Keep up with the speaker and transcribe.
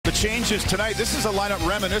changes tonight. This is a lineup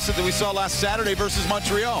reminiscent that we saw last Saturday versus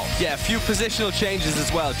Montreal. Yeah, a few positional changes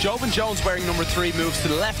as well. Jovan Jones, wearing number 3, moves to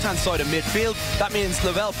the left-hand side of midfield. That means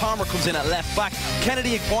Lavelle Palmer comes in at left back.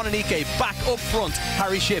 Kennedy Igboananike back up front.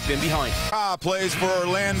 Harry Shipp in behind. Plays for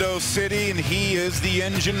Orlando City, and he is the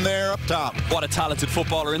engine there up top. What a talented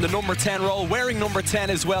footballer in the number 10 role, wearing number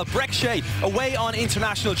 10 as well. Brek Shea away on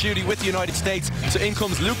international duty with the United States. So in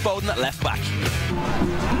comes Luke Bowden at left back.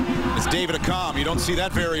 It's David Accam. You don't see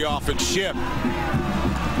that very often. Shipp.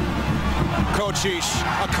 Kochish.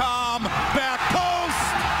 Accam. Back post.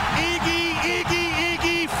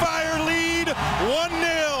 Iggy. Fire lead. 1-0.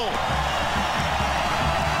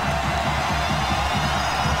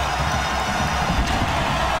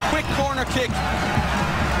 Quick corner kick.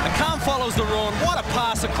 Accam follows the run. What a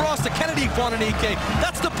pass across to Kennedy Igboananike.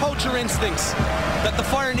 That's the poacher instincts that the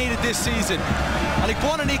Fire needed this season. And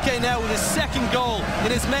Igboananike now with his 2nd goal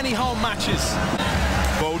in as many home matches.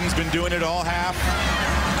 Bowden's been doing it all half.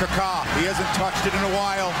 Kaká, he hasn't touched it in a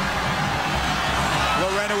while.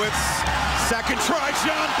 Larentowicz, 2nd try.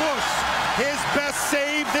 John Bush, his best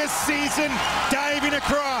save this season, diving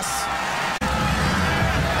across.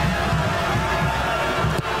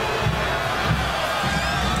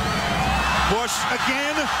 Bush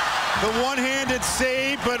again, the one-handed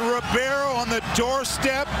save, but Ribeiro on the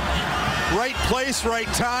doorstep. Right place, right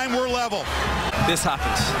time, we're level. This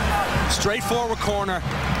happens. Straightforward corner,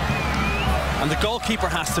 and the goalkeeper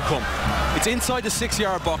has to come. It's inside the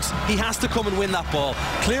 6-yard box. He has to come and win that ball.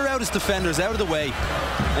 Clear out his defenders out of the way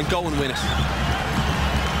and go and win it.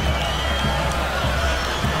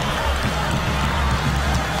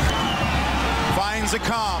 Finds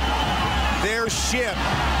Accam. There's Shipp.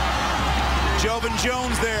 Jovan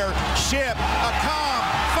Jones there. Shipp. Accam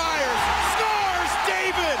fires. Scores!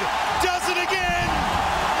 David does it again!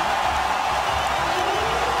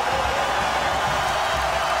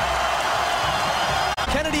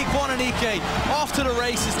 Kennedy Igboananike off to the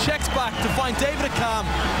races, checks back to find David Accam.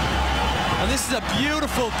 And this is a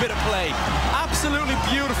beautiful bit of play. Absolutely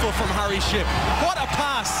beautiful from Harry Shipp. What a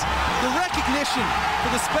pass. The recognition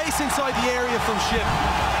for the space inside the area from Shipp.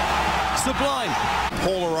 Sublime.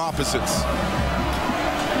 Polar opposites.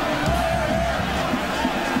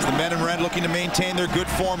 The men in red looking to maintain their good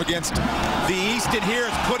form against the East. And here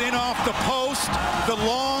it's put in off the post. The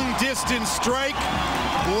long distance strike.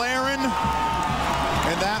 Larin.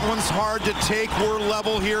 And that one's hard to take. We're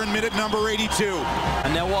level here in minute number 82.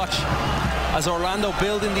 And now watch as Orlando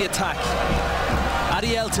build in the attack.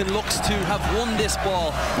 Adi Elton looks to have won this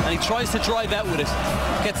ball, and he tries to drive out with it.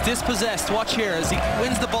 Gets dispossessed. Watch here as he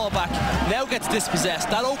wins the ball back. Now gets dispossessed.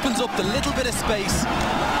 That opens up the little bit of space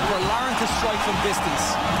for Larin to strike from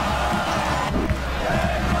distance.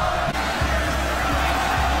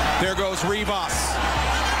 There goes Rivas.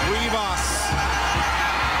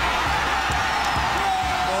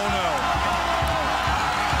 Oh no.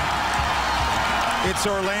 It's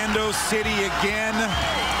Orlando City again,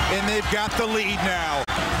 and they've got the lead now.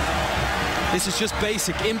 This is just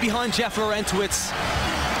basic. In behind Jeff Larentowicz.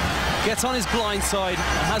 Gets on his blind side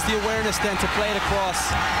and has the awareness then to play it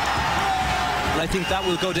across. And I think that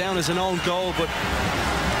will go down as an own goal, but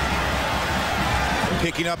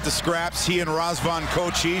picking up the scraps, he and Razvan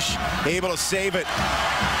Kochish able to save it.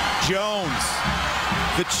 Jones,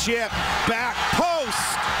 the chip, back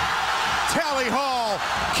post. Tally Hall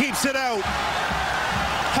keeps it out.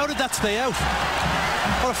 How did that stay out?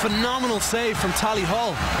 What a phenomenal save from Tally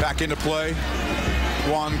Hall. Back into play.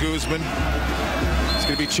 Juan Guzman. He's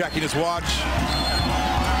going to be checking his watch.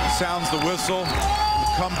 Sounds the whistle.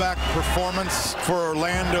 Comeback performance for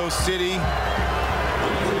Orlando City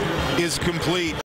is complete.